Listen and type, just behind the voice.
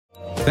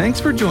Thanks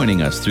for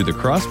joining us through the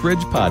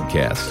Crossbridge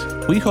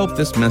Podcast. We hope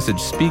this message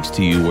speaks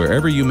to you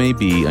wherever you may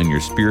be on your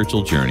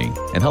spiritual journey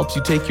and helps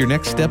you take your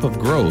next step of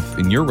growth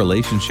in your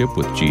relationship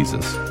with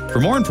Jesus.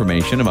 For more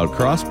information about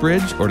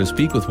Crossbridge or to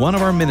speak with one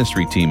of our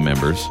ministry team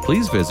members,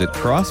 please visit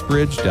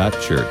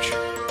crossbridge.church.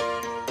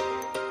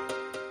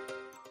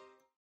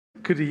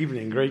 Good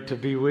evening. Great to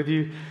be with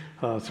you.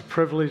 It's a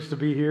privilege to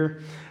be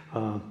here.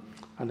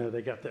 I know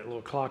they got that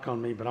little clock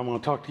on me, but I'm going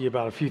to talk to you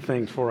about a few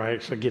things before I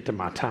actually get to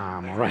my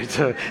time, all right?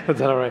 So, is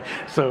that all right?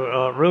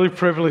 So, really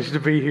privileged to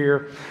be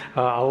here.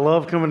 I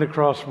love coming to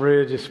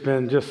Crossbridge. It's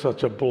been just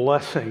such a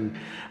blessing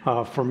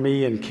for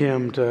me and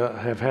Kim to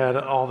have had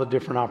all the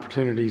different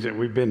opportunities that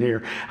we've been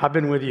here. I've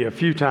been with you a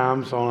few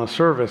times on a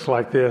service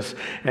like this,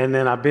 and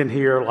then I've been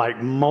here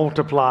like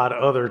multiplied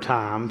other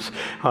times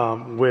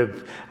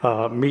with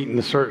meeting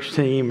the search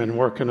team and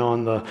working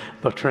on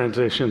the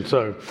transition.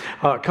 So,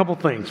 a couple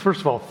things. First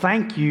of all,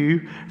 thank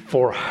you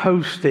for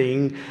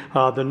hosting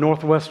the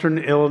Northwestern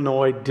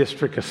Illinois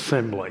District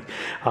Assembly.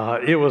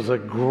 It was a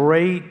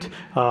great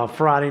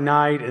Friday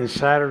night and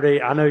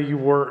Saturday. I know you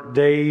worked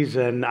days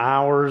and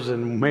hours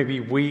and maybe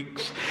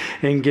weeks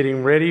in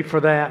getting ready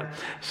for that.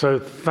 So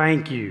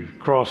thank you,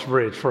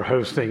 Crossbridge, for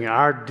hosting.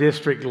 Our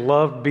district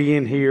loved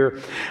being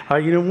here.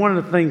 One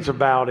of the things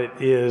about it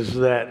is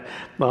that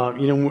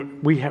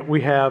we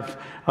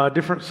have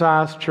different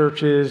sized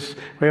churches.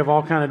 We have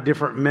all kind of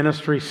different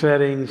ministry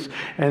settings,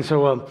 and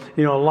so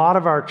a lot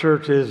of our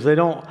churches they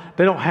don't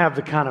have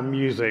the kind of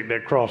music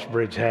that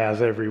Crossbridge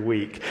has every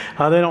week.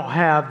 They don't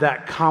have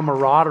that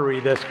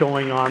camaraderie that's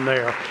going on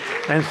there,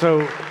 and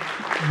so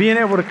being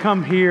able to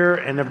come here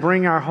and to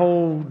bring our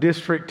whole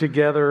district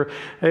together,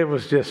 it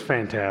was just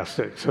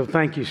fantastic. So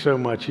thank you so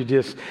much.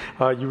 You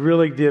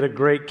really did a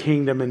great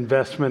kingdom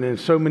investment in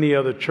so many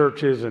other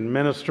churches and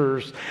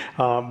ministers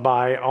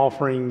by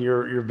offering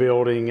your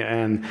building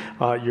and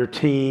your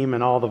team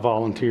and all the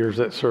volunteers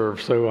that serve.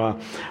 So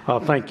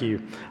thank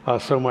you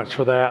so much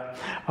for that.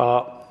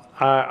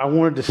 I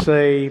wanted to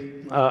say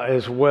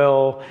as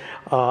well,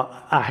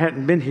 I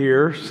hadn't been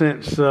here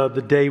since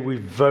the day we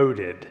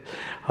voted.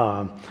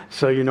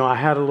 So I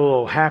had a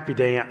little happy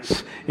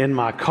dance in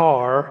my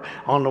car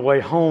on the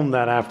way home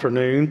that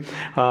afternoon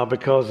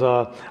because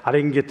I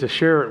didn't get to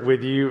share it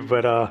with you,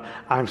 but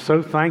I'm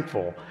so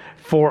thankful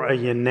for a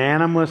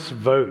unanimous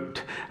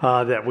vote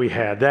that we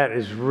had. That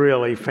is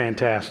really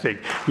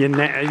fantastic.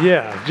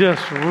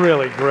 Just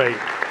really great.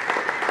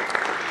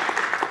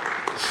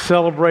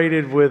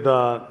 Celebrated with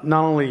not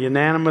only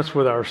unanimous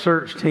with our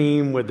search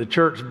team, with the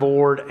church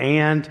board,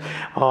 and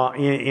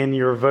in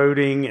your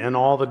voting and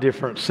all the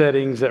different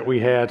settings that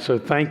we had. So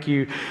thank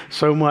you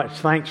so much.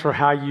 Thanks for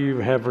how you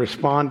have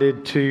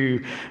responded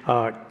to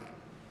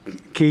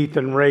Keith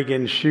and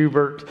Reagan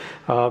Schubert.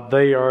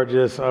 They are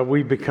just,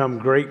 we've become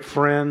great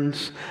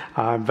friends.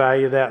 I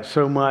value that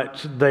so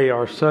much. They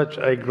are such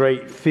a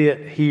great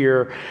fit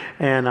here,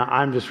 and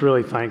I'm just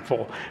really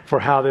thankful for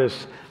how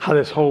this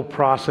whole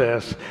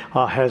process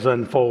has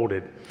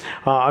unfolded.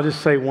 I'll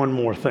just say one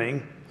more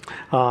thing.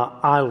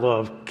 I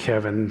love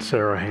Kevin and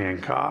Sarah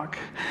Hancock.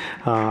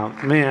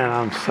 Man,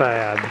 I'm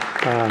sad.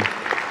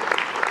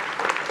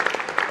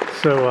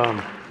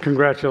 So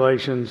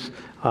congratulations.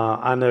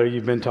 I know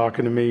you've been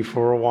talking to me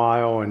for a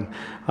while, and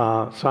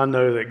so I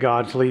know that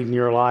God's leading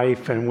your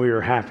life, and we are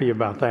happy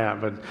about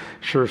that, but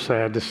sure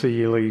sad to see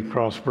you leave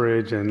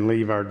Crossbridge and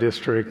leave our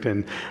district,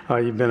 and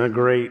you've been a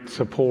great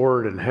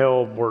support and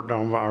help, worked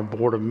on our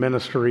board of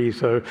ministry,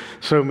 so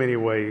many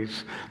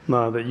ways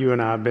that you and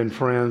I have been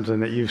friends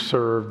and that you've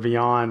served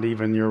beyond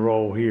even your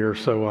role here,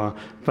 so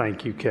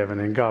thank you, Kevin,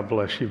 and God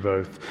bless you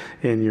both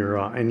in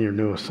your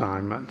new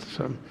assignments.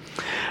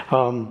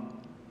 So.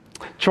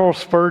 Charles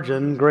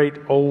Spurgeon, great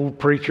old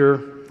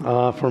preacher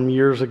from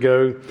years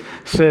ago,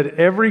 said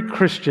every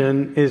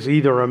Christian is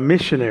either a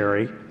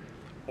missionary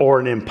or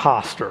an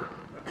imposter.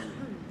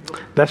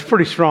 That's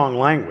pretty strong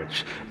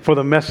language for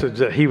the message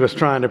that he was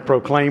trying to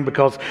proclaim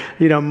because,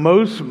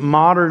 most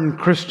modern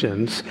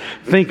Christians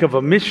think of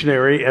a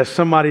missionary as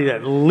somebody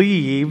that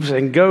leaves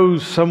and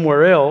goes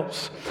somewhere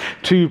else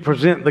to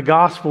present the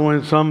gospel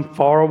in some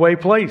faraway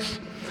place.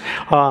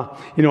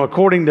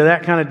 According to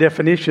that kind of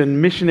definition,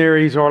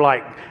 missionaries are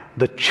like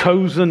the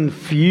chosen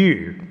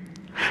few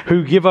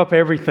who give up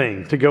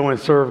everything to go and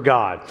serve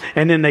God.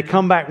 And then they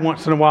come back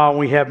once in a while and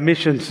we have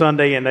Mission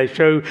Sunday and they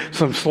show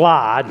some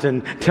slides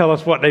and tell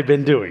us what they've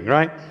been doing,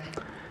 right?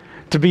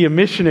 To be a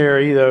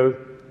missionary, though,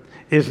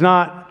 is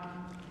not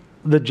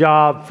the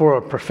job for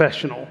a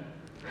professional,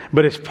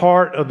 but it's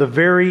part of the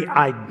very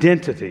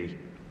identity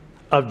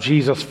of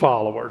Jesus'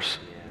 followers.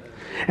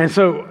 And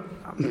so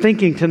I'm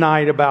thinking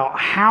tonight about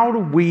how do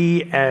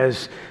we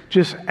as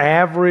just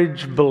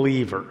average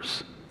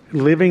believers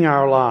living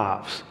our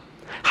lives,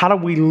 how do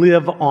we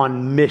live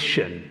on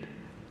mission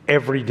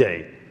every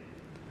day?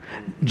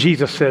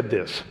 Jesus said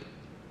this,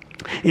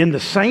 in the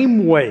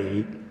same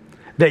way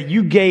that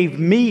you gave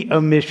me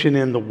a mission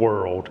in the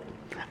world,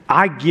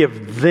 I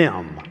give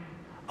them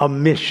a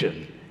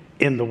mission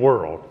in the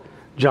world.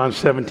 John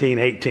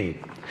 17:18.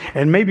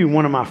 and maybe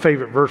one of my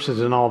favorite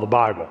verses in all the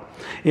Bible.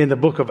 In the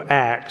book of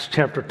Acts,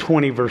 chapter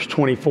 20, verse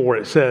 24,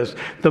 it says,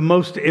 "The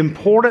most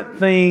important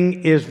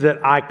thing is that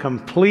I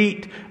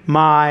complete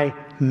my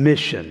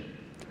mission,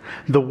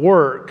 the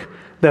work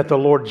that the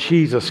Lord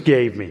Jesus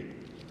gave me."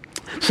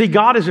 See,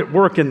 God is at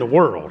work in the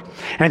world,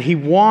 and He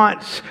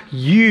wants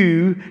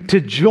you to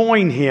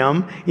join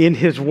Him in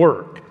His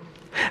work.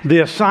 The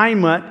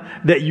assignment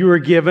that you are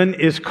given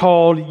is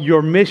called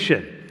your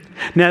mission.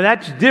 Now,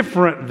 that's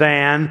different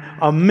than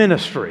a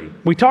ministry.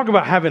 We talk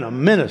about having a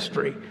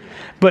ministry,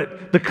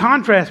 but the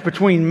contrast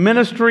between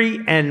ministry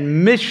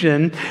and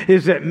mission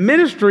is that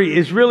ministry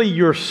is really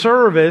your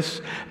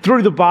service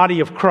through the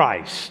body of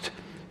Christ.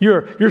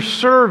 You're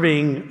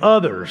serving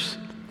others.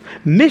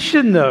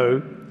 Mission,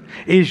 though,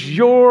 is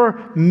your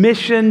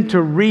mission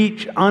to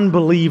reach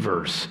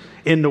unbelievers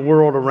in the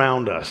world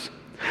around us.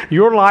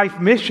 Your life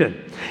mission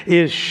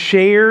is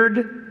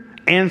shared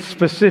and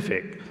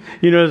specific.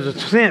 You know, there's a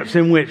sense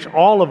in which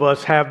all of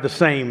us have the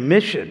same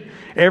mission.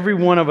 Every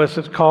one of us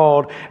is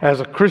called as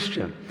a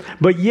Christian.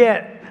 But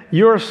yet,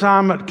 your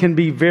assignment can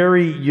be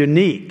very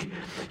unique.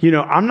 You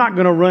know, I'm not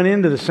going to run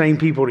into the same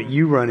people that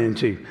you run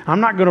into.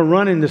 I'm not going to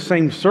run in the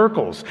same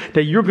circles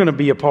that you're going to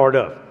be a part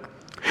of.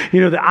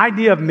 You know, the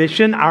idea of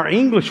mission, our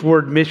English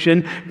word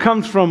mission,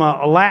 comes from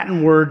a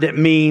Latin word that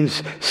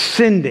means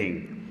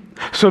sending.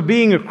 So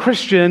being a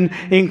Christian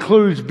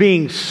includes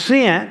being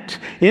sent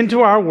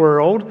into our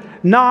world,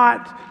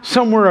 not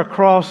somewhere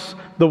across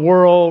the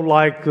world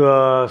like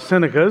the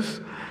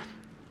Senecas,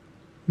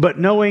 but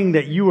knowing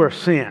that you are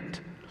sent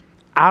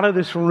out of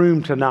this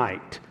room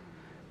tonight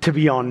to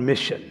be on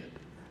mission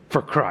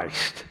for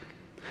Christ.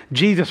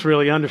 Jesus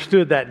really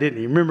understood that, didn't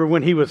he? Remember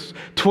when he was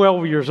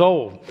 12 years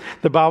old,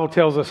 the Bible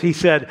tells us, he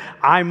said,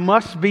 "I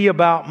must be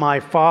about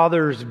my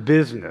Father's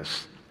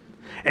business."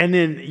 And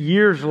then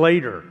years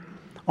later,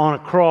 on a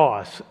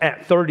cross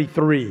at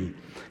 33,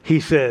 he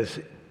says,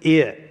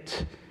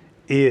 "It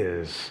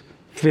is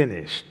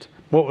finished."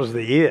 What was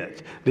the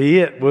it? The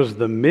it was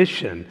the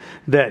mission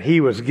that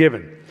he was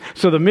given.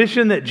 So the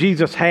mission that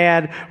Jesus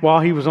had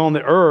while he was on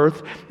the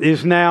earth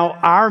is now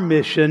our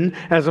mission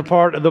as a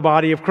part of the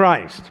body of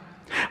Christ.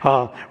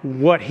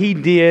 What he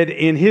did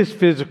in his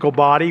physical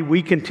body,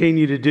 we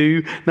continue to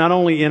do not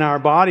only in our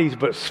bodies,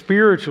 but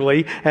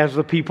spiritually as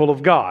the people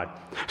of God.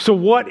 So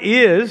what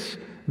is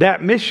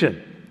that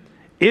mission?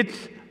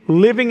 It's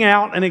living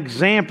out an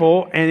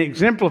example and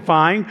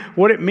exemplifying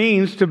what it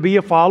means to be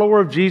a follower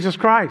of Jesus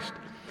Christ.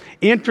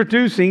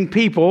 Introducing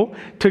people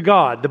to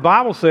God. The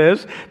Bible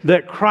says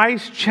that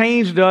Christ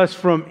changed us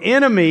from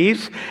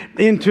enemies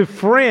into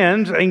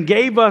friends and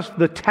gave us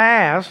the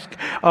task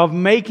of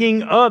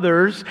making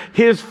others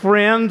His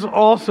friends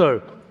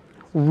also.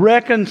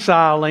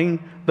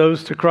 Reconciling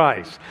those to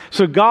Christ.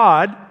 So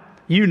God,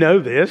 you know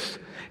this,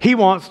 He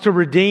wants to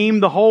redeem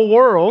the whole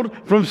world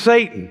from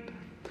Satan,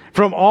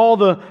 from all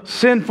the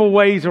sinful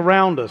ways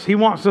around us. He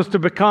wants us to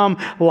become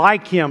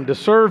like Him, to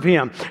serve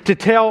Him, to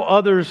tell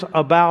others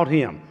about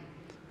Him.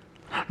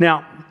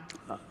 Now,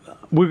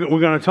 we're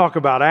going to talk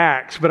about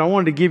Acts, but I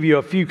wanted to give you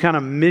a few kind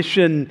of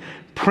mission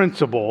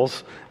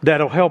principles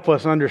that'll help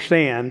us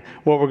understand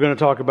what we're going to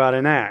talk about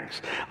in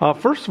Acts.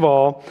 First of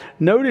all,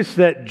 notice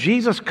that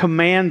Jesus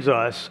commands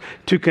us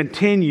to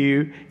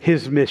continue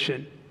His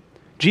mission.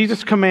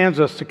 Jesus commands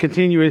us to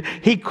continue it.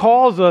 He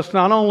calls us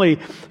not only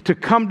to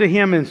come to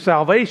Him in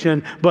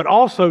salvation, but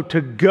also to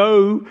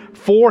go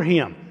for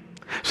Him.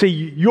 See,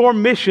 your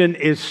mission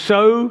is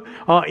so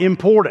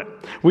important.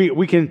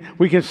 We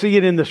can see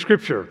it in the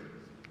Scripture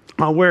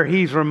where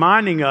He's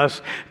reminding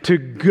us to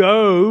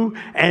go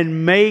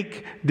and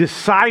make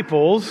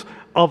disciples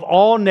of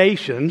all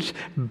nations,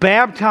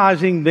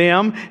 baptizing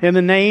them in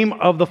the name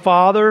of the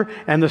Father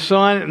and the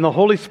Son and the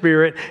Holy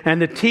Spirit, and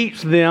to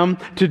teach them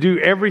to do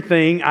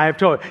everything I have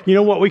told. You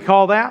know what we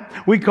call that?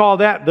 We call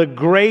that the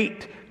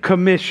Great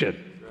Commission.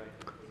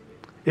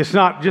 It's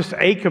not just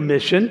a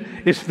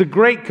commission, it's the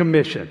Great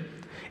Commission.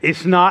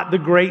 It's not the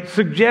Great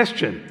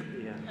Suggestion.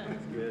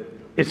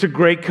 It's a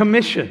Great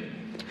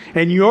Commission.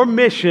 And your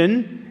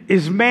mission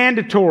is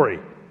mandatory.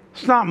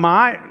 That's not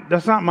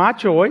my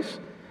choice.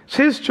 It's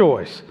His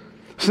choice.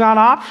 It's not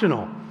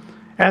optional.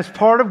 As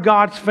part of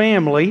God's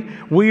family,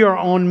 we are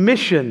on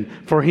mission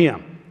for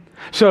Him.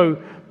 So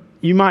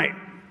you might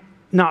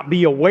not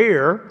be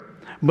aware,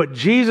 but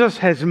Jesus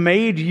has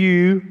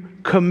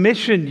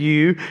commissioned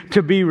you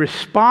to be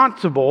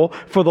responsible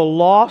for the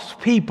lost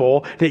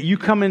people that you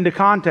come into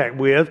contact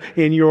with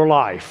in your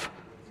life.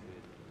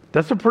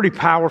 That's a pretty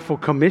powerful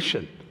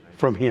commission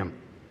from Him.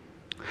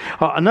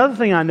 Another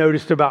thing I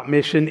noticed about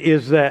mission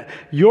is that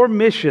your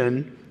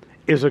mission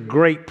is a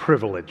great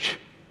privilege.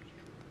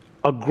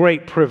 A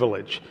great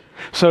privilege.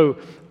 So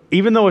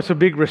even though it's a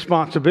big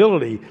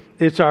responsibility,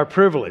 it's our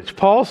privilege.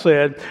 Paul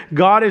said,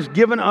 God has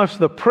given us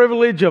the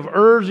privilege of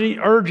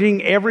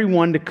urging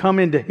everyone to come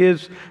into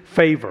His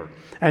favor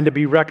and to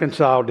be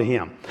reconciled to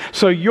Him.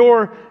 So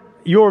your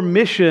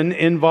mission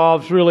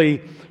involves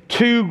really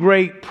two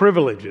great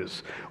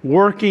privileges: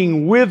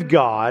 working with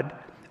God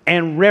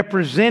and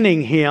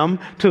representing Him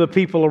to the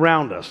people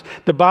around us.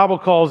 The Bible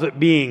calls it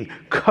being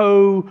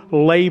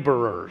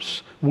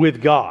co-laborers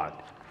with God.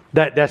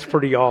 That's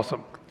pretty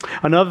awesome.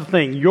 Another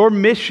thing, your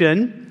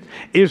mission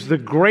is the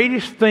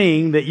greatest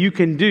thing that you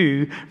can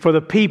do for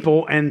the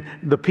people and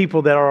the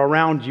people that are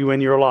around you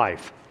in your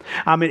life.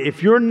 I mean,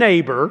 if your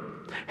neighbor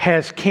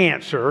has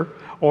cancer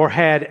or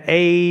had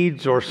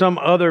AIDS or some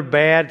other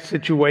bad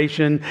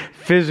situation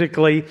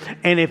physically,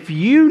 and if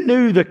you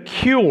knew the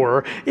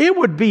cure, it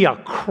would be a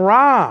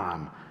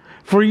crime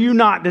for you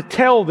not to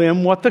tell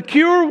them what the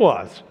cure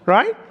was,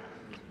 right?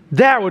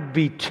 That would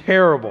be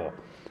terrible.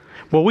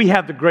 Well, we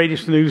have the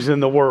greatest news in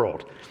the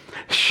world,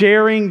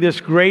 sharing this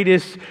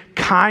greatest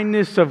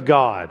kindness of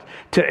God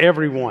to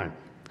everyone.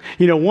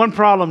 You know, one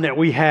problem that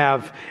we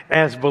have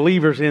as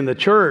believers in the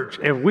church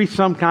is we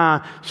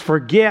sometimes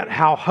forget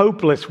how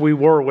hopeless we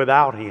were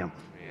without Him.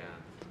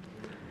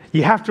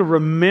 You have to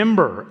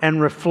remember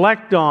and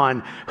reflect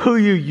on who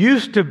you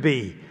used to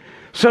be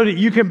so that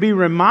you can be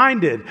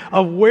reminded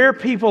of where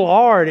people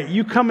are, that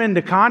you come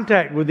into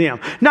contact with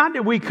them. Not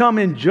that we come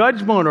in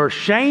judgment or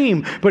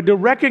shame, but to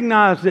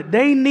recognize that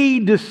they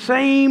need the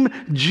same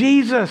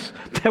Jesus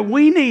that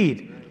we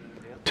need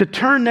to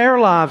turn their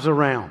lives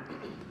around.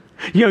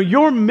 You know,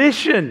 your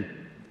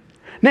mission,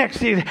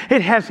 next, it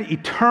has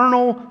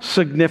eternal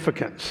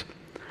significance.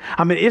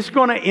 I mean, it's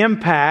going to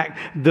impact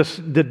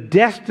the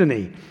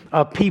destiny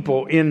of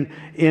people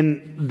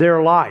in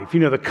their life. You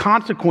know, the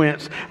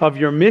consequence of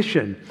your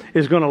mission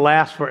is going to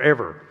last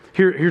forever.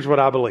 Here's what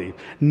I believe.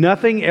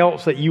 Nothing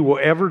else that you will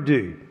ever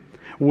do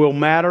will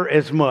matter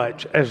as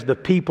much as the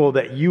people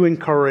that you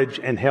encourage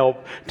and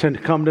help to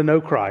come to know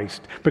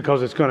Christ,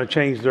 because it's going to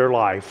change their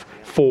life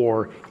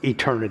for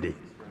eternity.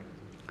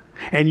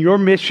 And your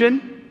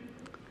mission,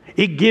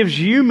 it gives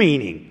you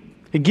meaning.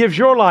 It gives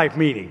your life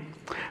meaning.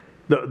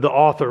 The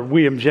author,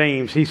 William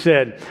James, he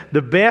said,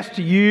 "The best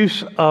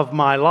use of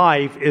my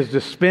life is to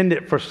spend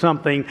it for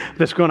something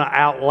that's going to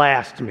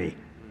outlast me."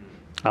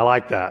 I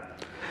like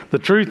that. The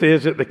truth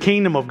is that the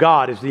kingdom of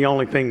God is the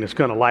only thing that's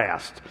going to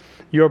last.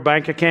 Your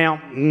bank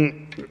account,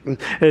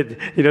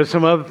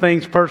 some other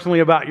things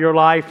personally about your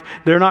life,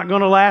 they're not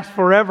going to last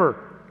forever.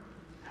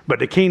 But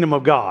the kingdom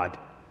of God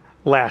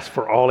lasts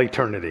for all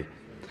eternity.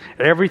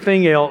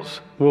 Everything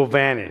else will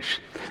vanish.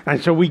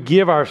 And so we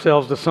give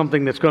ourselves to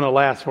something that's going to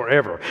last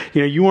forever.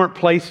 You know, you weren't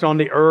placed on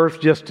the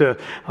earth just to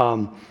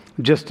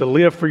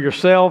live for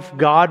yourself.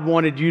 God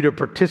wanted you to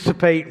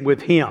participate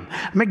with Him.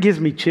 I mean, it gives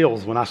me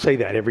chills when I say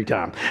that every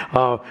time.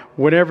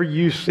 Whenever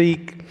you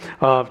seek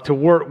to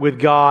work with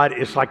God,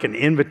 it's like an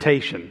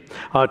invitation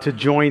to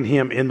join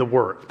Him in the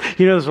work.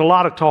 You know, there's a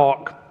lot of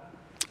talk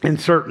in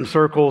certain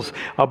circles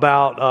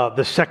about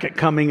the second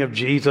coming of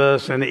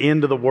Jesus and the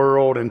end of the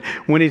world, and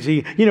when is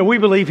He, you know, we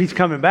believe He's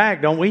coming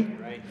back, don't we?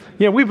 Right.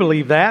 Yeah, we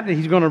believe that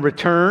He's going to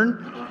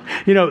return.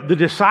 You know, the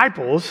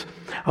disciples,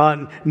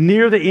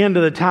 near the end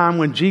of the time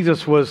when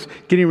Jesus was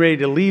getting ready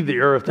to leave the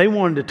earth, they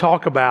wanted to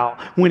talk about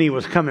when He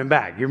was coming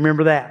back. You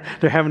remember that?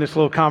 They're having this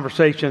little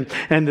conversation,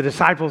 and the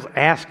disciples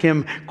ask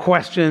Him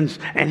questions,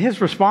 and His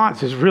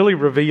response is really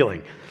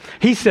revealing.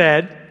 He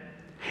said,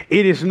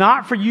 "It is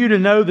not for you to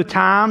know the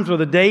times or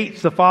the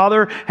dates the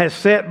Father has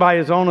set by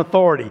His own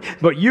authority,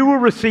 but you will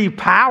receive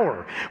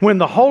power when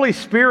the Holy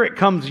Spirit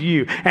comes to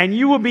you, and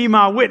you will be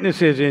my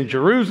witnesses in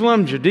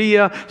Jerusalem,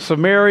 Judea,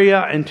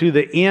 Samaria, and to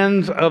the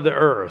ends of the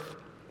earth."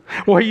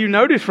 What you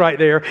notice right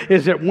there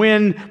is that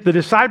when the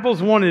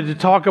disciples wanted to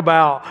talk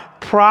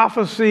about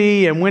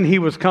prophecy and when He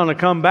was going to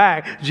come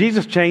back,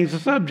 Jesus changed the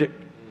subject.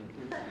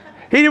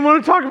 He didn't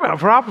want to talk about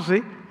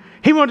prophecy.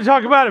 He wanted to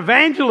talk about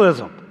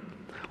evangelism.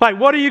 Like,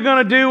 what are you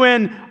going to do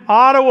in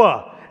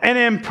Ottawa and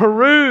in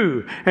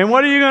Peru? And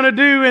what are you going to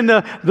do in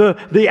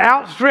the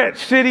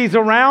outstretched cities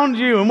around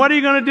you? And what are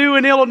you going to do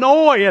in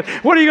Illinois? And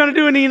what are you going to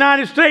do in the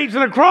United States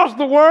and across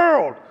the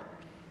world?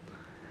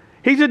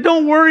 He said,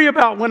 don't worry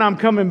about when I'm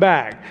coming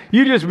back.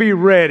 You just be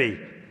ready.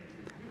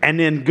 And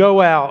then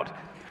go out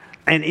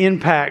and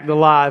impact the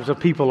lives of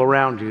people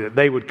around you, that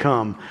they would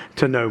come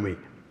to know me.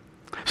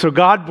 So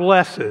God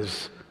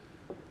blesses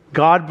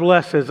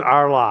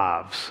our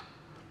lives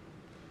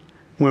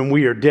when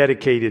we are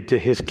dedicated to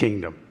His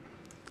kingdom.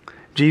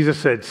 Jesus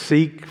said,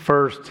 "Seek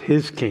first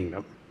His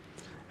kingdom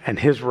and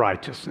His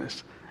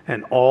righteousness,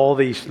 and all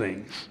these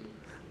things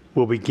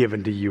will be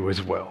given to you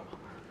as well."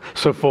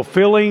 So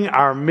fulfilling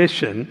our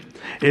mission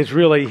is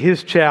really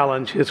His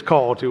challenge, His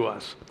call to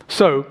us.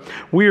 So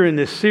we're in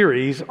this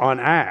series on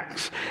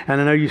Acts. And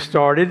I know you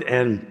started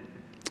in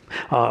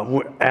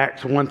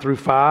Acts 1 through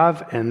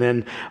 5. And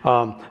then,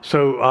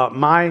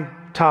 my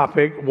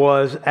topic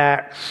was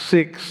Acts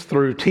 6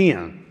 through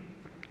 10.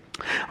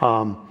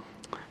 I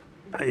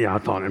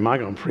thought, am I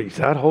going to preach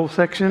that whole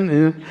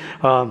section?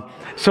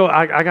 So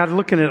I got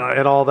looking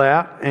at all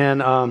that,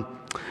 and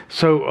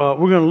so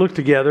we're going to look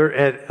together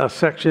at a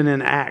section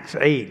in Acts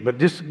 8, but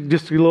just a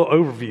little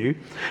overview.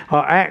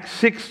 Acts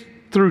 6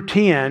 through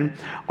 10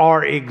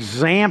 are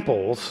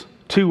examples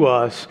to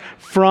us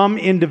from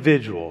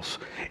individuals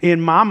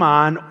in my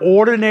mind,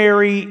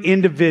 ordinary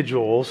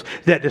individuals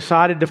that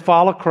decided to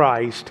follow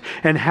Christ,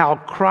 and how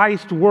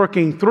Christ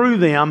working through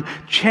them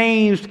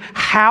changed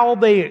how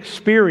they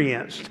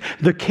experienced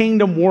the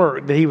kingdom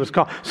work that he was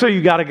called. So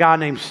you got a guy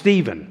named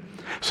Stephen.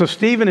 So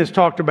Stephen is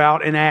talked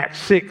about in Acts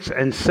 6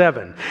 and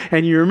 7.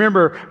 And you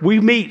remember, we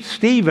meet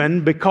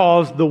Stephen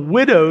because the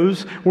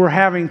widows were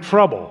having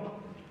trouble.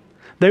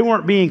 They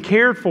weren't being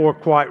cared for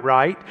quite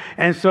right.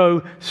 And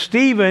so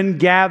Stephen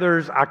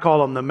gathers, I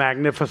call them the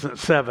Magnificent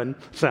Seven.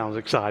 Sounds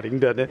exciting,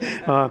 doesn't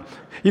it?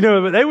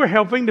 But they were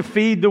helping to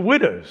feed the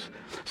widows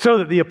so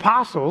that the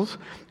apostles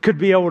could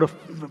be able to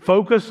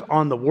focus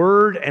on the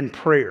word and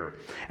prayer.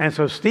 And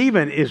so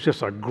Stephen is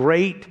just a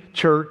great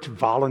church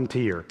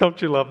volunteer.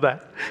 Don't you love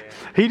that?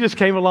 He just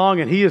came along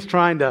and he is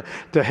trying to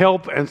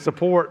help and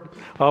support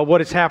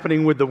what is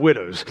happening with the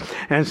widows.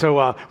 And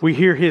so we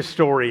hear his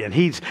story, and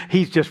he's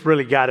just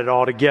really got it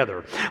all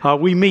together.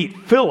 We meet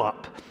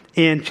Philip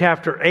in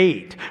chapter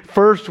 8.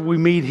 First, we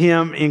meet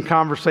him in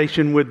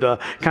conversation with the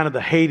kind of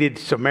the hated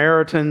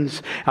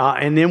Samaritans,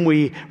 and then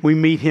we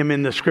meet him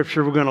in the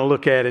scripture we're going to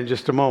look at in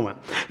just a moment.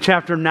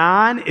 Chapter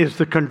 9 is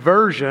the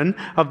conversion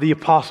of the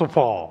Apostle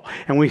Paul,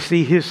 and we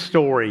see his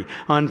story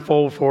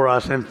unfold for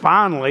us. And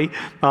finally,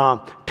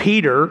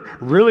 Peter,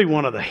 really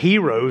one of the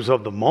heroes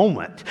of the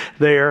moment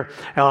there,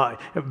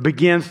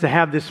 begins to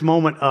have this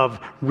moment of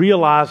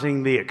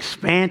realizing the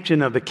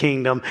expansion of the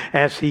kingdom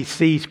as he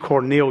sees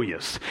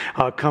Cornelius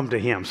come to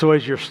him. So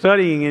as you're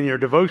studying in your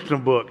devotional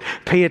book,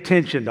 pay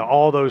attention to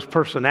all those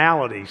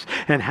personalities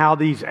and how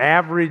these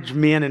average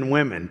men and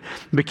women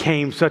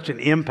became such an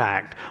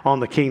impact on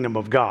the kingdom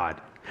of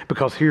God.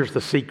 Because here's the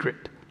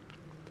secret.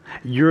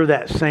 You're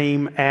that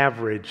same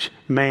average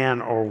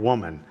man or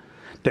woman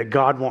that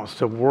God wants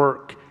to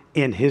work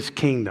in his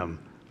kingdom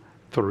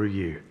through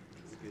you.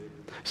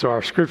 So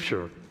our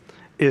scripture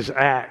is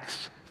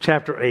Acts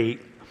chapter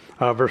 8,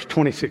 verse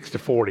 26 to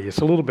 40. It's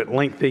a little bit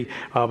lengthy,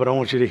 but I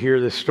want you to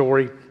hear this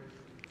story.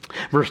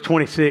 Verse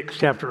 26,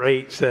 chapter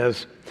 8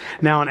 says,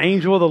 "Now an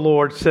angel of the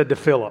Lord said to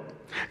Philip,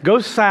 'Go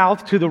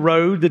south to the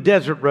road, the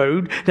desert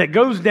road, that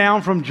goes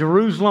down from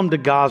Jerusalem to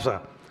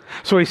Gaza.'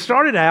 So he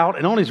started out,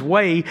 and on his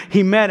way,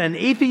 he met an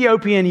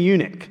Ethiopian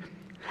eunuch,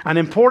 an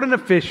important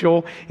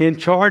official in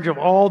charge of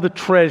all the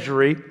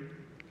treasury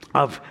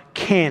of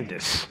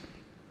Candace,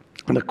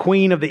 the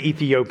queen of the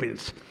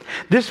Ethiopians.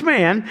 This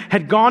man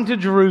had gone to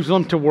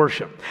Jerusalem to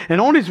worship,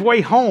 and on his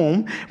way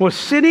home was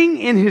sitting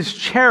in his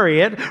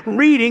chariot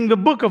reading the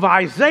book of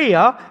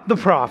Isaiah the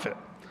prophet.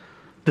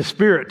 The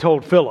Spirit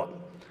told Philip,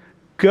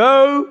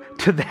 'Go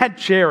to that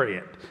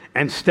chariot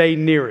and stay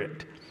near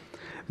it.'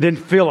 Then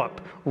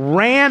Philip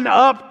ran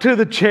up to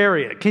the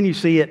chariot." Can you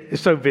see it?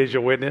 It's so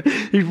visual, isn't it?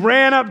 He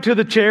ran up to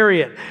the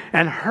chariot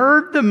and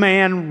heard the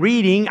man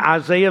reading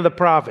Isaiah the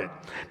prophet.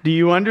 "Do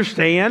you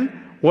understand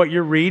what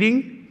you're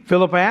reading?"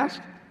 Philip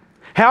asked.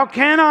 "How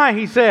can I,"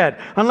 he said,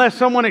 "unless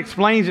someone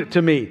explains it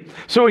to me?"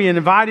 So he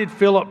invited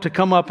Philip to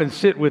come up and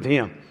sit with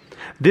him.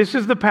 This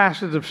is the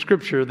passage of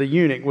scripture the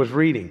eunuch was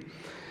reading.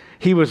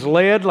 "He was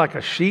led like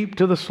a sheep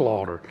to the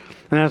slaughter,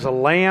 and as a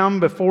lamb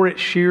before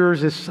its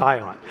shearers is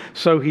silent,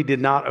 so he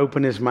did not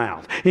open his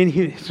mouth. In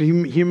his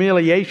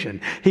humiliation,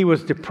 he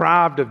was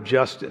deprived of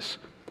justice.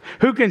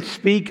 Who can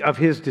speak of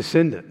his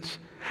descendants?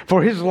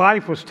 For his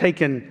life was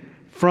taken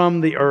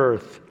from the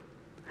earth."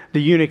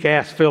 The eunuch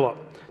asked Philip,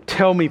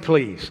 "Tell me,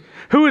 please,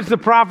 who is the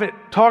prophet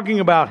talking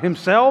about,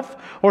 himself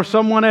or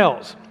someone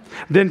else?"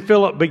 Then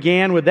Philip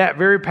began with that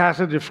very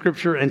passage of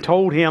scripture and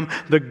told him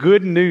the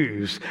good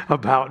news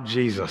about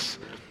Jesus.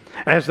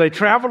 As they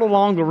traveled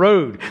along the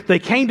road, they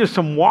came to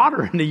some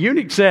water, and the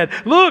eunuch said,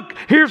 "Look,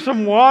 here's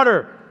some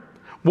water.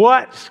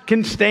 What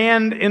can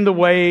stand in the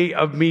way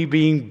of me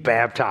being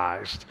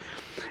baptized?"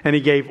 And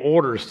he gave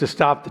orders to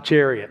stop the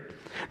chariot.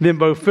 Then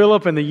both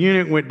Philip and the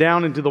eunuch went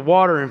down into the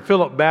water, and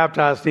Philip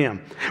baptized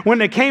him. When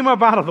they came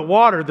up out of the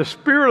water, the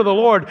Spirit of the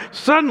Lord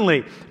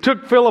suddenly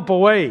took Philip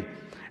away,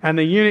 and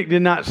the eunuch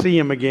did not see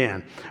him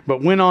again,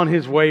 but went on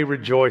his way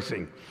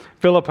rejoicing.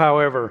 Philip,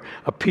 however,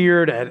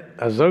 appeared at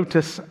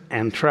Azotus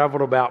and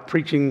traveled about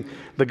preaching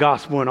the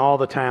gospel in all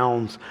the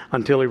towns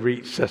until he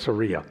reached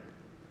Caesarea.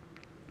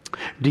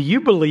 Do you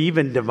believe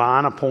in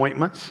divine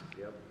appointments?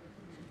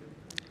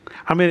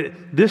 I mean,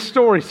 this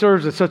story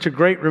serves as such a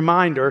great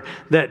reminder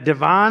that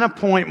divine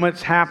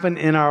appointments happen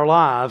in our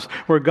lives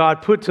where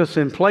God puts us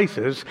in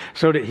places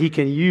so that he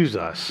can use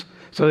us,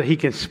 so that he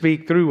can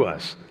speak through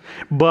us.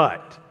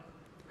 But,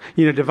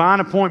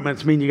 divine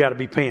appointments mean you got to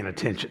be paying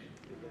attention.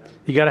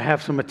 You got to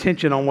have some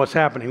attention on what's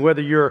happening.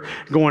 Whether you're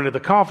going to the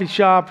coffee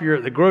shop, you're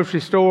at the grocery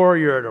store,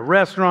 you're at a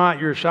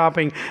restaurant, you're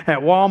shopping at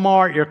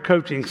Walmart, you're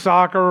coaching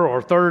soccer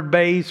or third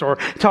base, or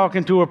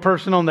talking to a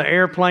person on the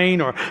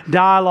airplane, or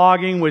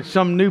dialoguing with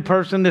some new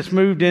person that's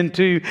moved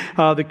into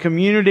the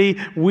community.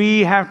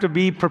 We have to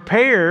be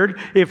prepared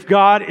if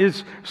God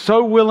is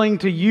so willing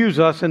to use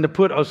us and to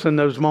put us in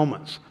those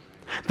moments.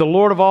 The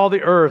Lord of all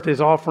the earth is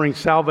offering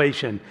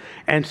salvation,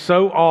 and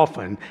so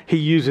often he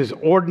uses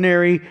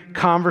ordinary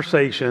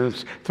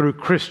conversations through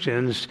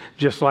Christians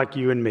just like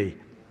you and me.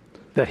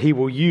 that he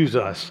will use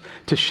us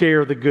to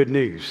share the good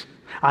news.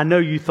 I know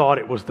you thought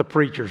it was the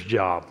preacher's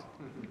job.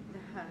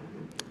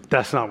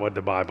 That's not what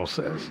the Bible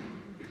says.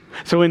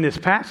 So in this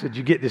passage,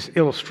 you get this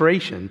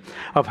illustration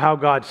of how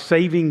God's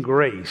saving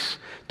grace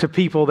to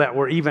people that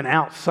were even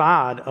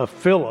outside of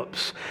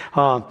Philip's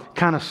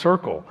kind of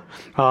circle.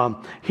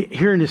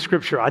 Here in the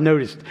scripture, I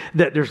noticed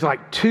that there's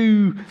like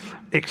two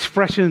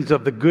expressions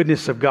of the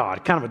goodness of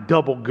God, kind of a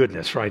double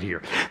goodness right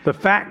here. The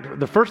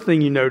first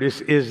thing you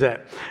notice is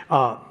that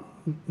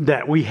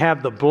we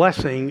have the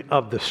blessing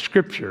of the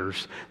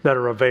scriptures that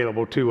are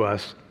available to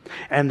us.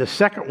 And the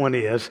second one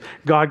is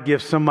God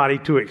gives somebody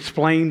to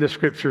explain the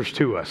scriptures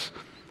to us.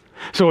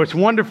 So it's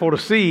wonderful to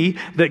see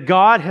that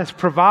God has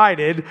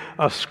provided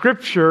a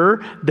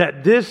scripture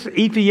that this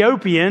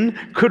Ethiopian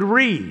could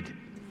read.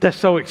 That's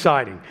so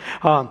exciting.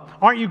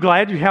 Aren't you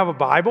glad you have a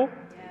Bible?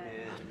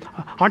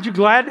 Aren't you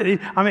glad?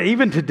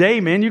 Even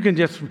today, man, you can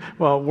just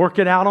work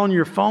it out on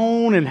your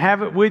phone and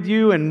have it with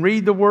you and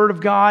read the Word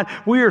of God.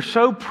 We are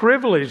so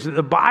privileged that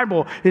the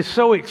Bible is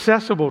so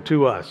accessible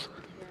to us.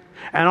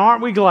 And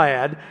aren't we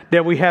glad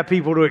that we have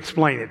people to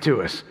explain it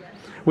to us?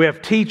 We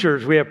have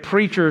teachers, we have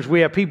preachers,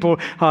 we have people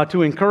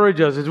to encourage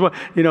us as well.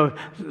 You know,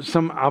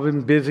 I've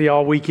been busy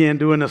all weekend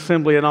doing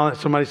assembly and all that.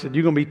 Somebody said,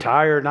 "You're going to be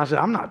tired." And I said,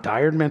 "I'm not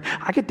tired, man.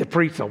 I get to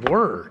preach the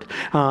Word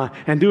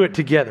and do it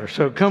together."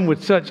 So come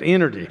with such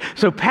energy.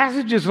 So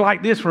passages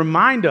like this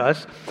remind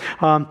us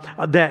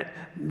that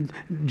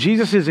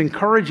Jesus is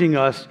encouraging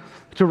us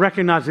to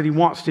recognize that he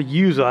wants to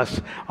use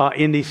us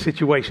in these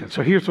situations.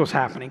 So here's what's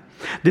happening.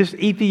 This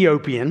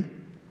Ethiopian,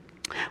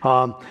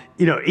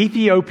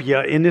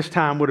 Ethiopia in this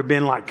time would have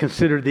been like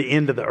considered the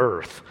end of the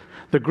earth.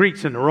 The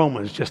Greeks and the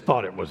Romans just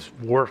thought it was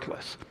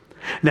worthless.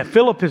 Now,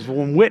 Philip has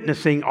been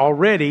witnessing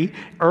already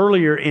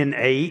earlier in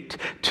 8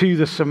 to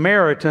the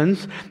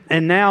Samaritans,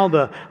 and now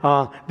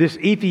this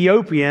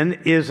Ethiopian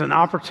is an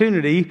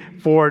opportunity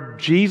for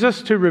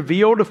Jesus to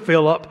reveal to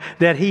Philip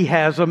that he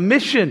has a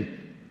mission.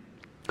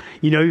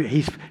 You know,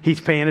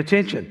 he's paying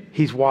attention.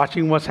 He's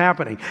watching what's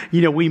happening.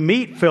 You know, we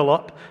meet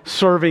Philip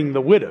serving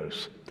the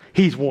widows.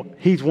 He's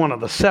one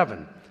of the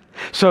 7.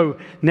 So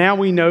now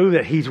we know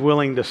that he's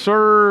willing to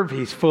serve.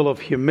 He's full of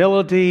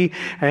humility,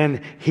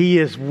 and he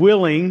is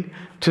willing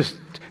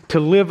to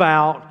live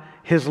out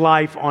his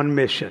life on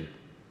mission.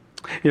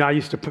 You know, I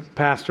used to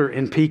pastor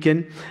in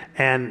Pekin,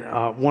 and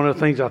one of the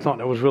things I thought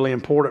that was really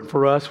important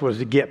for us was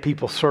to get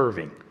people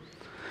serving.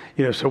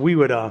 You know, so we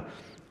would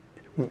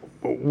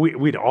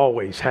we'd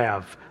always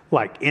have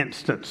like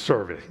instant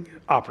service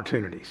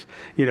opportunities,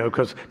 you know,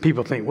 because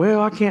people think,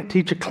 well, I can't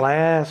teach a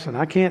class and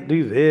I can't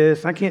do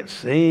this, I can't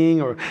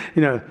sing, or,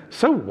 you know,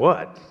 so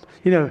what?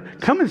 You know,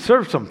 come and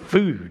serve some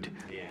food.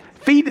 Yeah.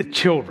 Feed the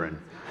children.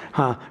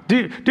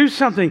 Do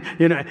something,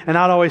 you know, and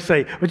I'd always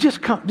say, well,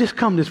 just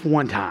come this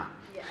one time.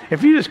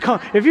 If you just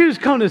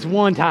come this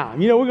one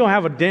time, you know, we're going to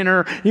have a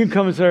dinner, you can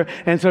come and serve.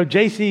 And so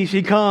JC,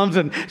 she comes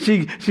and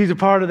she's a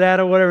part of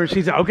that or whatever. And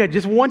she said, okay,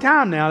 just one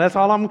time now. That's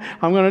all I'm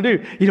going to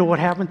do. You know what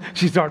happens?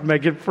 She starts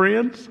making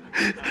friends.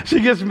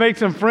 She gets to make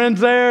some friends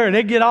there, and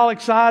they get all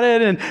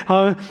excited.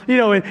 And, you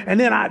know, and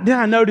then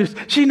I noticed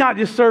she's not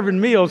just serving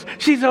meals.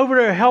 She's over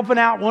there helping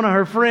out one of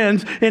her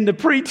friends in the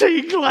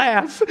preteen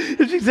class.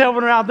 And she's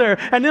helping her out there.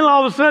 And then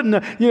all of a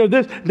sudden, you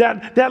know,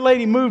 that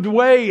lady moved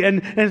away,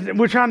 and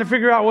we're trying to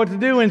figure out what to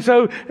do. And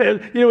so, you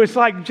know, it's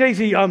like,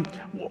 JC,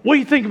 what do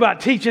you think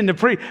about teaching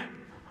the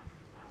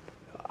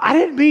I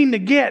didn't mean to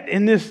get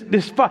in this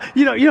spot.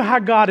 You know how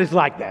God is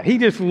like that. He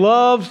just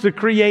loves to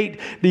create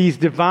these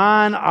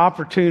divine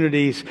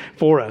opportunities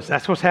for us.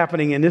 That's what's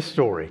happening in this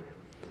story.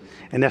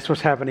 And that's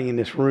what's happening in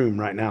this room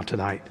right now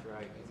tonight.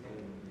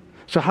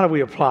 So how do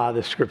we apply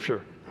this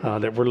scripture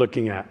that we're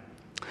looking at?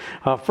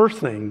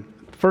 First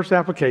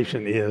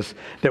application is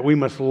that we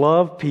must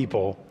love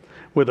people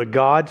with a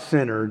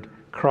God-centered,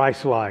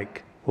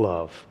 Christ-like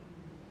love.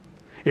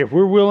 If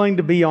we're willing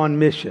to be on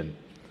mission,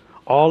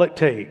 all it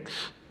takes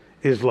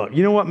is love.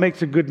 You know what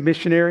makes a good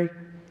missionary?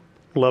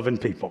 Loving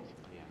people.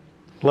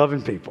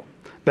 Loving people.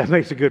 That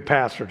makes a good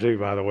pastor too,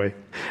 by the way.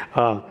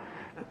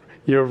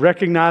 You're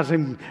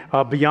recognizing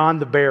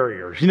beyond the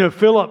barriers. You know,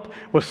 Philip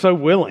was so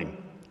willing.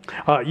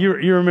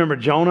 You remember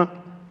Jonah?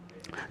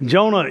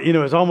 Jonah, you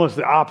know, is almost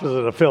the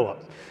opposite of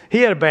Philip. He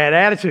had a bad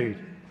attitude.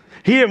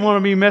 He didn't want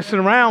to be messing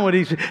around with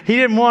these. He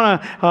didn't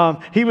want to,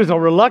 he was a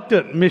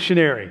reluctant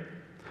missionary.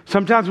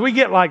 Sometimes we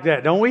get like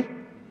that, don't we?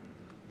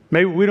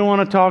 Maybe we don't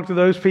want to talk to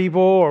those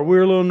people, or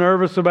we're a little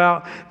nervous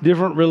about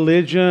different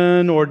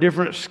religion or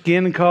different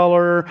skin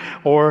color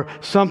or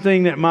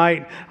something that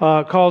might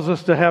cause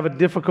us to have a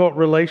difficult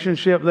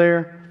relationship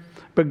there.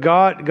 But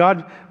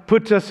God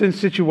puts us in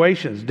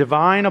situations,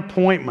 divine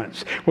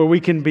appointments, where we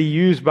can be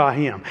used by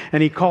Him.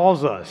 And He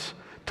calls us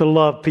to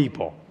love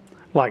people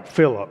like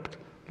Philip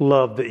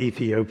loved the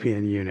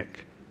Ethiopian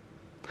eunuch.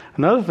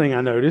 Another thing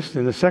I noticed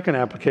in the second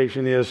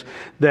application is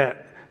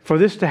that for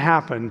this to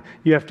happen,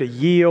 you have to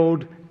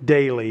yield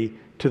daily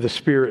to the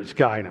Spirit's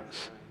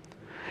guidance.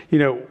 You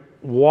know,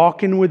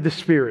 walking with the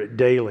Spirit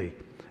daily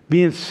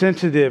being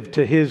sensitive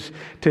to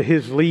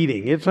his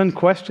leading. It's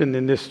unquestioned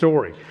in this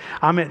story.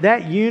 I mean,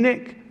 that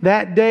eunuch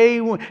that day,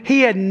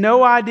 he had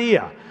no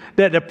idea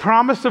that the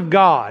promise of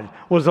God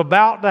was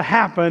about to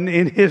happen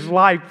in his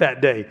life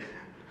that day.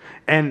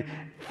 And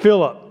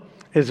Philip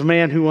is a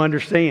man who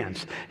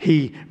understands.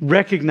 He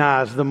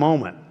recognized the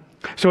moment.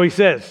 So he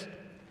says,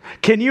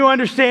 "Can you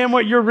understand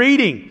what you're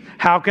reading?"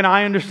 "How can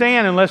I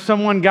understand unless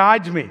someone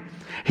guides me?"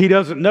 He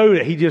doesn't know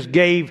that he just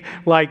gave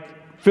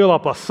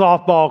Philip a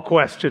softball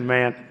question,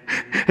 man.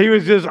 He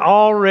was just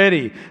all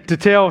ready to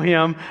tell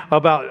him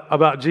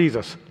about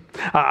Jesus.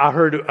 I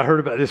heard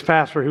about this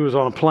pastor who was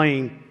on a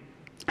plane.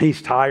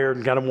 He's tired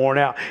and got him worn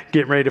out,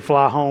 getting ready to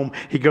fly home.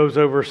 He goes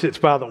over, sits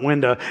by the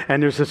window,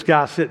 and there's this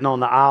guy sitting on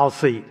the aisle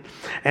seat.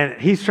 And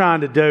he's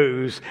trying to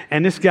doze,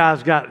 and this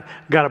guy's got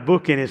a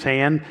book in his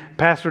hand.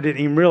 Pastor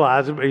didn't even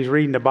realize it, but he's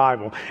reading the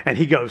Bible. And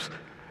he goes,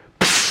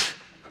 "Psst."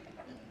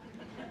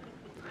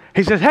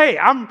 He says, "Hey,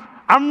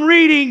 I'm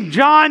reading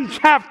John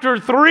chapter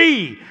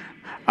 3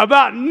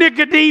 about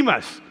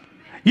Nicodemus.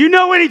 You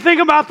know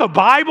anything about the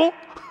Bible?"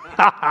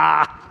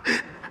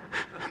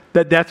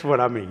 That's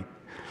what I mean.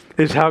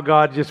 Is how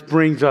God just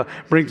brings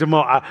them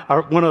up.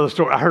 One other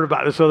story I heard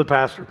about this other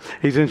pastor.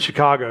 He's in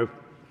Chicago,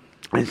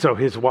 and so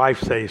his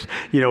wife says,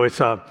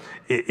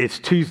 it's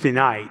Tuesday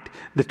night.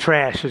 The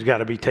trash has got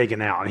to be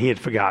taken out, and he had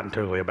forgotten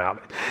totally about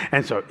it.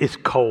 And so it's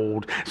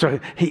cold. So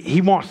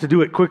he wants to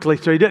do it quickly,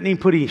 so he doesn't even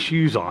put any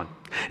shoes on.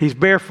 He's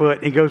barefoot,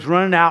 and he goes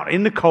running out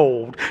in the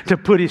cold to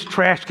put his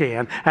trash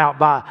can out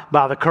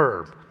by the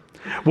curb.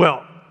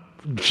 Well,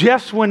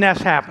 just when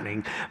that's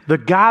happening, the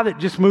guy that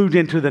just moved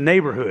into the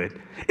neighborhood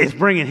is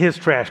bringing his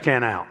trash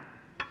can out.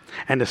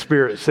 And the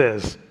Spirit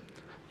says,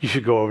 "You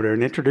should go over there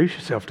and introduce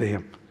yourself to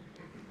him."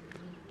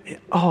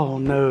 "Oh,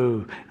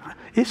 no,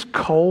 it's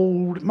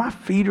cold. My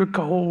feet are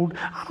cold.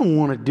 I don't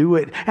want to do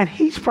it. And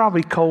he's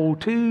probably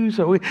cold too."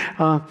 So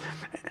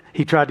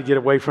he tried to get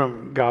away from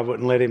it. God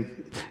wouldn't let him.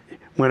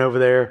 Went over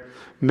there,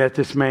 met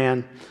this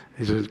man.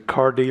 He's a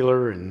car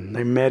dealer, and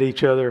they met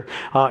each other.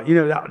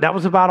 That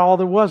was about all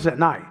there was that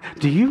night.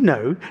 Do you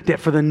know that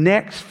for the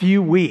next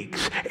few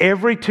weeks,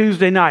 every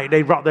Tuesday night,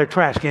 they brought their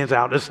trash cans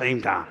out at the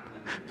same time?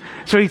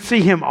 So he'd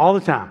see him all the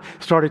time.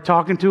 Started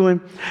talking to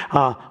him,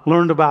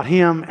 learned about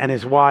him and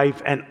his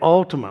wife, and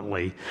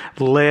ultimately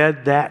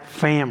led that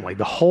family,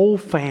 the whole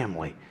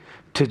family,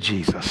 to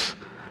Jesus.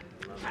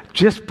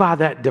 Just by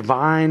that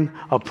divine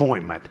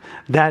appointment.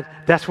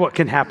 That's what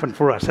can happen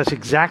for us. That's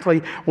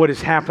exactly what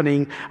is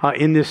happening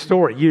in this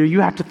story.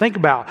 You have to think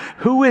about,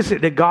 who is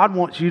it that God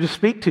wants you to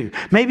speak to?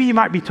 Maybe he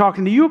might be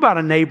talking to you about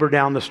a neighbor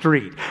down the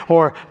street,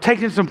 or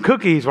taking some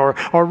cookies, or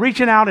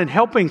reaching out and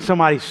helping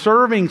somebody,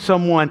 serving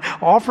someone,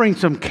 offering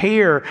some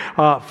care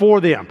for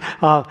them.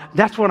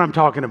 That's what I'm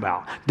talking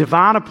about.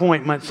 Divine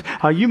appointments.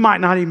 You might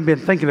not even been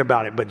thinking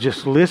about it, but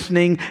just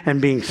listening and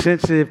being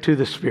sensitive to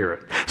the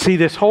Spirit. See,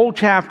 this whole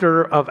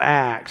chapter of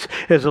Acts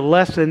is a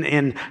lesson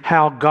in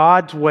how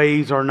God's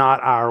ways are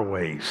not our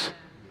ways.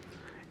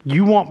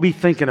 You won't be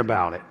thinking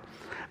about it,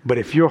 but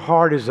if your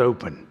heart is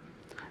open,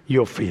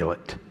 you'll feel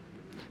it.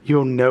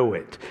 You'll know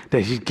it,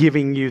 that he's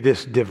giving you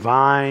this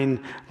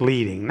divine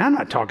leading. And I'm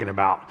not talking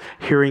about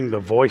hearing the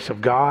voice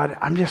of God.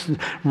 I'm just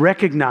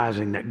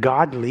recognizing that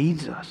God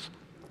leads us.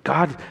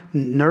 God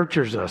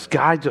nurtures us,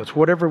 guides us,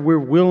 whatever we're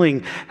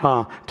willing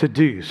to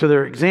do. So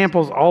there are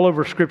examples all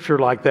over Scripture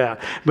like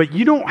that. But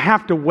you don't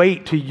have to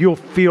wait till you'll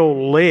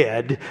feel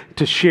led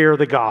to share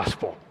the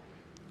gospel.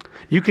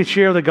 You can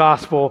share the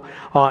gospel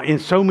in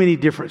so many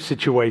different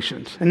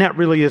situations. And that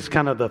really is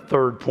kind of the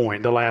third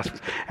point, the last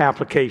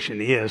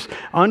application is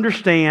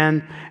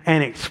understand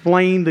and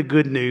explain the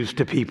good news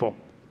to people.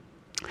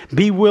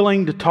 Be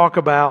willing to talk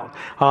about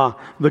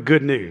the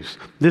good news.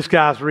 This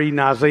guy's reading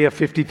Isaiah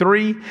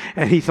 53,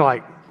 and he's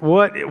like,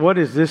 what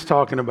is this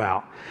talking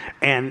about?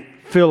 And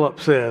Philip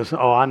says,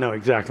 "Oh, I know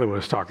exactly what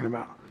it's talking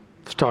about.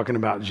 It's talking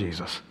about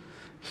Jesus.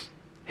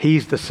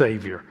 He's the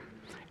Savior.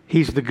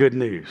 He's the good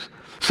news."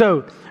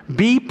 So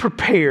be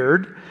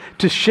prepared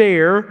to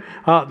share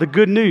the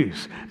good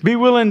news. Be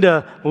willing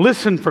to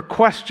listen for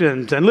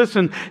questions and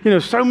listen.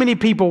 So many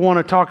people want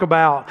to talk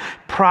about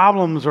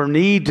problems or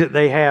needs that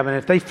they have, and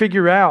if they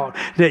figure out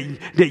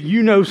that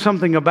you know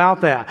something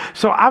about that.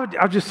 So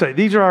I'll just say,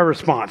 these are our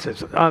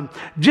responses.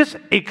 Just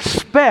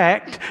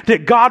expect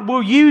that God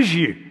will use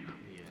you.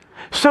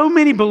 So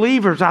many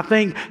believers, I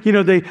think,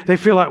 they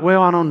feel like,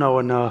 well, I don't know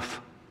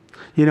enough.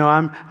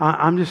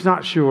 I'm just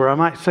not sure. I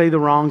might say the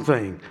wrong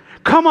thing.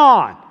 Come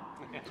on.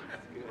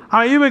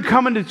 You've been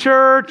coming to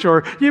church,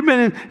 or you've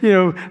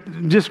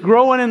been, just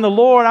growing in the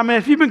Lord.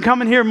 If you've been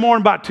coming here more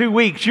than about 2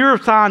 weeks, you're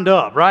signed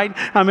up, right?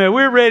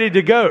 We're ready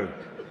to go.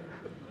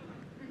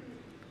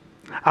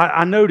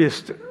 I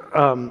noticed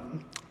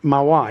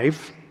my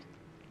wife,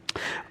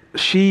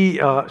 she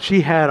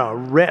had a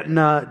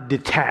retina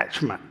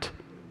detachment.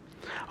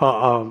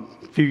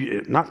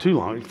 Not too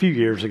long, a few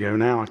years ago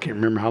now, I can't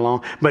remember how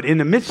long. But in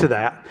the midst of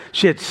that,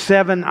 she had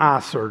 7 eye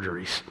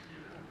surgeries.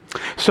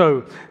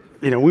 So,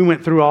 we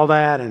went through all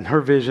that, and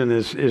her vision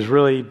is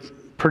really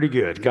pretty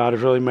good. God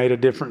has really made a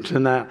difference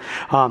in that.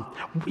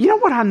 You know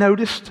what I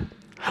noticed?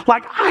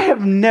 Like, I have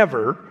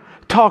never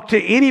talked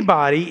to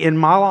anybody in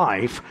my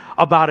life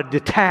about a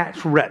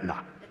detached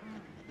retina.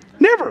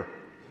 Never.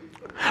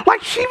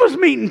 Like, she was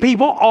meeting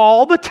people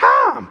all the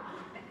time.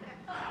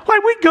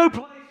 Like, we'd go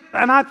places,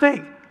 and I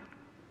think,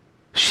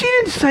 she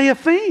didn't say a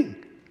thing.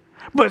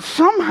 But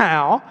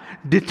somehow,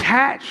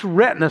 detached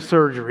retina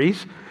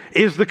surgeries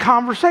is the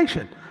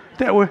conversation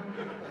that we're,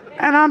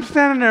 and I'm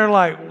standing there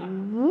like,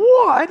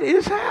 what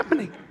is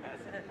happening?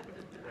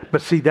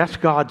 But see, that's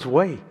God's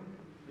way.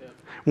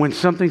 When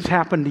something's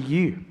happened to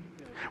you,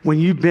 when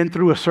you've been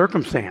through a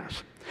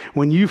circumstance,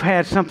 when you've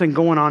had something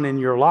going on in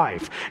your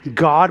life,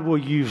 God will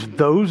use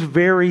those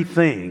very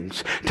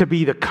things to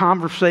be the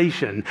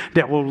conversation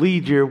that will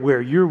lead you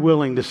where you're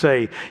willing to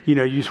say, you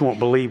know, you just won't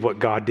believe what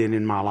God did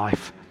in my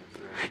life.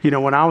 You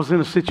know, when I was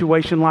in a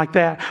situation like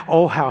that,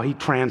 oh, how He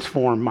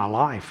transformed my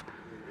life.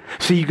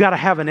 So you got to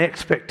have an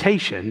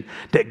expectation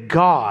that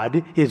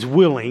God is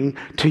willing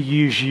to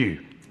use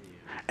you.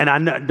 And I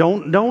know,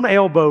 don't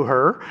elbow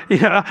her. You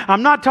know,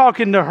 I'm not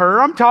talking to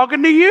her. I'm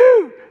talking to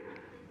you.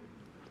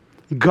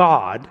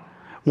 God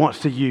wants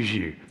to use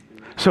you.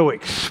 So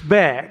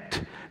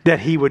expect that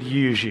He would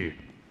use you.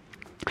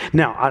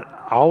 Now,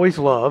 I always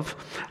love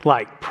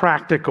like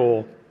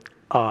practical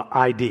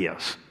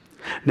ideas.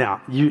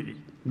 Now,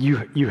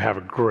 you have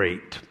a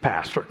great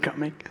pastor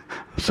coming.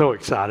 So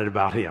excited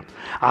about him.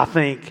 I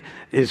think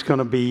it's going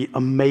to be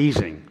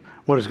amazing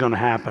what is going to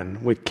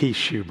happen with Keith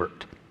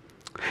Schubert.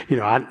 You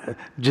know,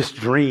 just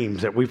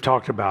dreams that we've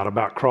talked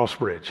about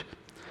Crossbridge.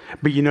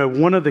 But you know,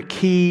 one of the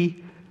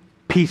key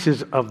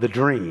pieces of the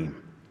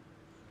dream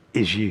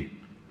is you.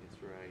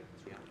 That's right.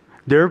 Yeah.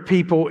 There are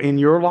people in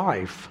your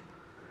life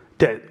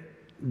that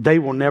they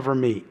will never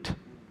meet.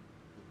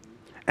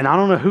 And I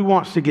don't know who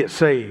wants to get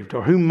saved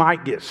or who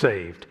might get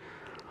saved.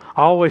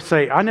 I always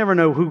say, I never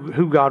know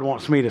who God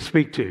wants me to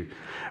speak to.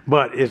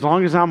 But as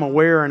long as I'm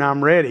aware and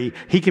I'm ready,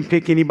 He can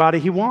pick anybody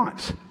He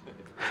wants.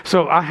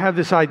 So I have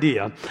this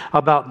idea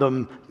about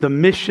the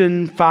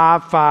Mission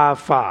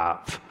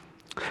 555.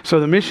 So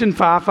the Mission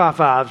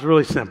 555 is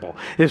really simple.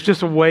 It's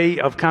just a way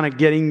of kind of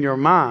getting your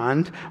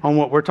mind on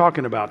what we're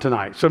talking about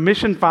tonight. So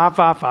Mission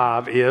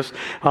 555 is,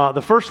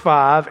 the first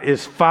 5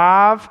 is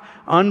 5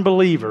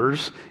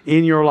 unbelievers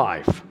in your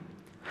life.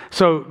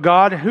 So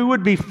God, who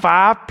would be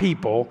 5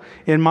 people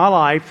in my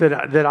life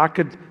that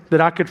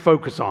I could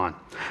focus on?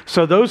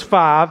 So those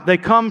 5, they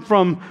come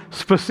from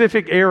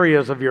specific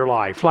areas of your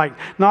life, like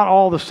not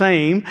all the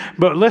same,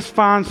 but let's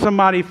find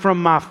somebody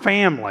from my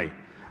family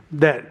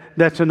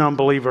that's an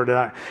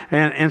unbeliever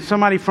and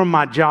somebody from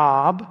my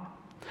job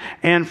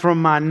and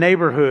from my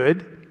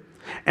neighborhood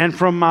and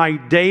from my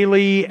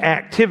daily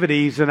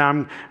activities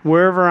that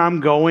wherever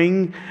I'm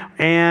going,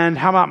 and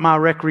how about my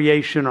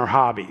recreation or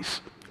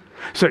hobbies?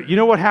 So you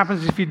know what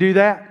happens if you do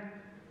that?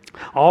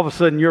 All of a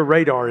sudden your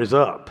radar is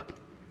up.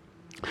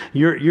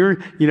 You're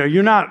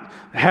not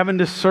having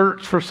to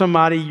search for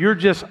somebody. You're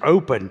just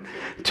open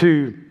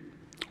to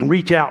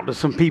reach out to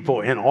some people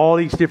in all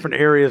these different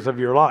areas of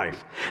your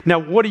life. Now,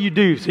 what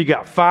do? So you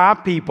got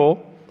 5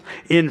 people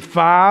in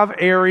 5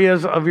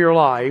 areas of your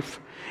life,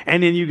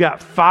 and then you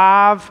got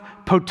 5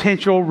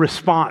 potential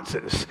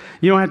responses.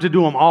 You don't have to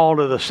do them all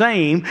to the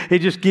same. It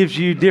just gives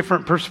you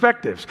different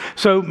perspectives.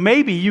 So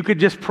maybe you could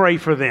just pray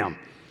for them.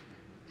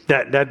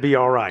 That'd be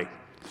all right.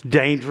 It's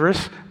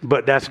dangerous,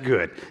 but that's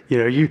good. You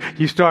know,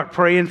 you start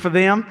praying for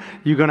them,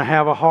 you're going to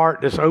have a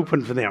heart that's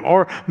open for them.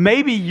 Or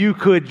maybe you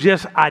could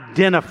just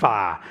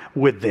identify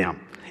with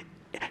them.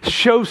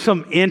 Show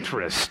some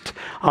interest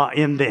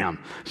in them.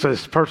 So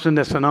this person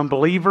that's an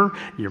unbeliever,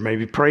 you're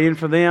maybe praying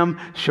for them,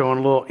 showing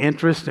a little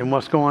interest in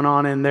what's going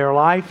on in their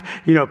life.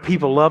 You know,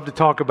 people love to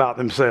talk about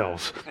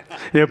themselves.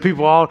 You know,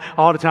 people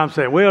all the time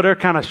say, well, they're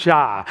kind of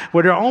shy.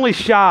 Well, they're only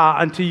shy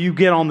until you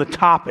get on the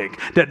topic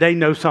that they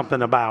know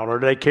something about or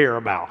they care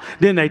about.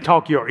 Then they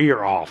talk your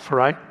ear off,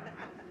 right?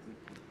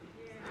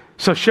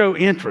 So show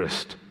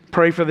interest.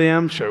 Pray for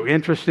them, show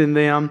interest in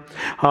them.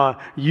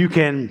 You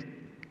can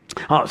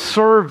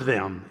serve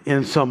them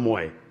in some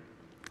way.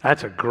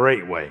 That's a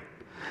great way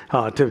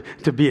to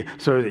be,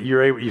 so that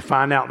you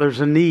find out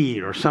there's a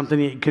need or something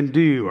that you can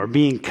do, or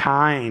being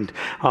kind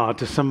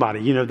to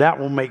somebody. You know, that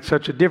will make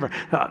such a difference.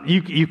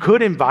 You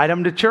could invite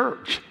them to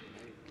church.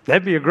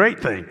 That'd be a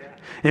great thing.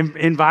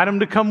 Invite them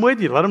to come with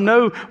you. Let them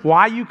know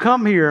why you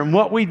come here and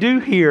what we do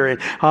here.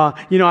 And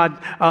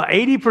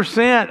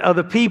 80% of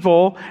the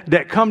people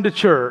that come to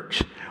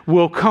church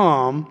will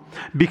come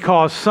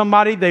because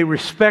somebody they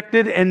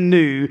respected and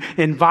knew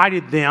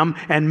invited them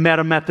and met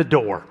them at the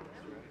door.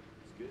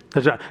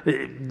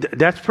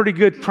 That's pretty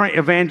good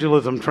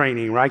evangelism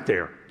training right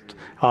there.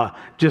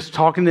 Just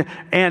talking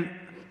and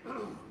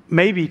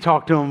maybe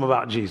talk to them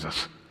about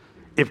Jesus.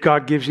 If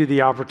God gives you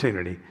the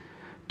opportunity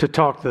to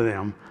talk to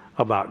them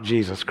about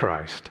Jesus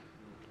Christ.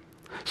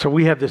 So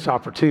we have this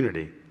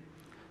opportunity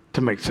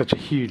to make such a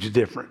huge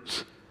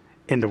difference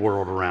in the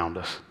world around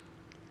us.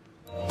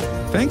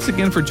 Thanks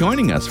again for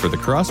joining us for the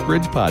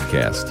Crossbridge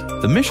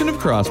Podcast. The mission of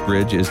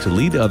Crossbridge is to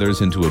lead others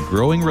into a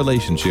growing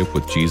relationship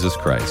with Jesus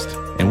Christ.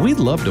 And we'd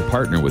love to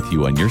partner with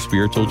you on your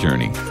spiritual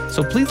journey.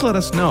 So please let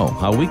us know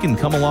how we can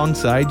come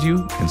alongside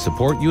you and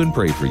support you and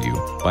pray for you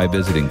by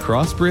visiting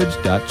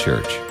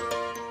crossbridge.church.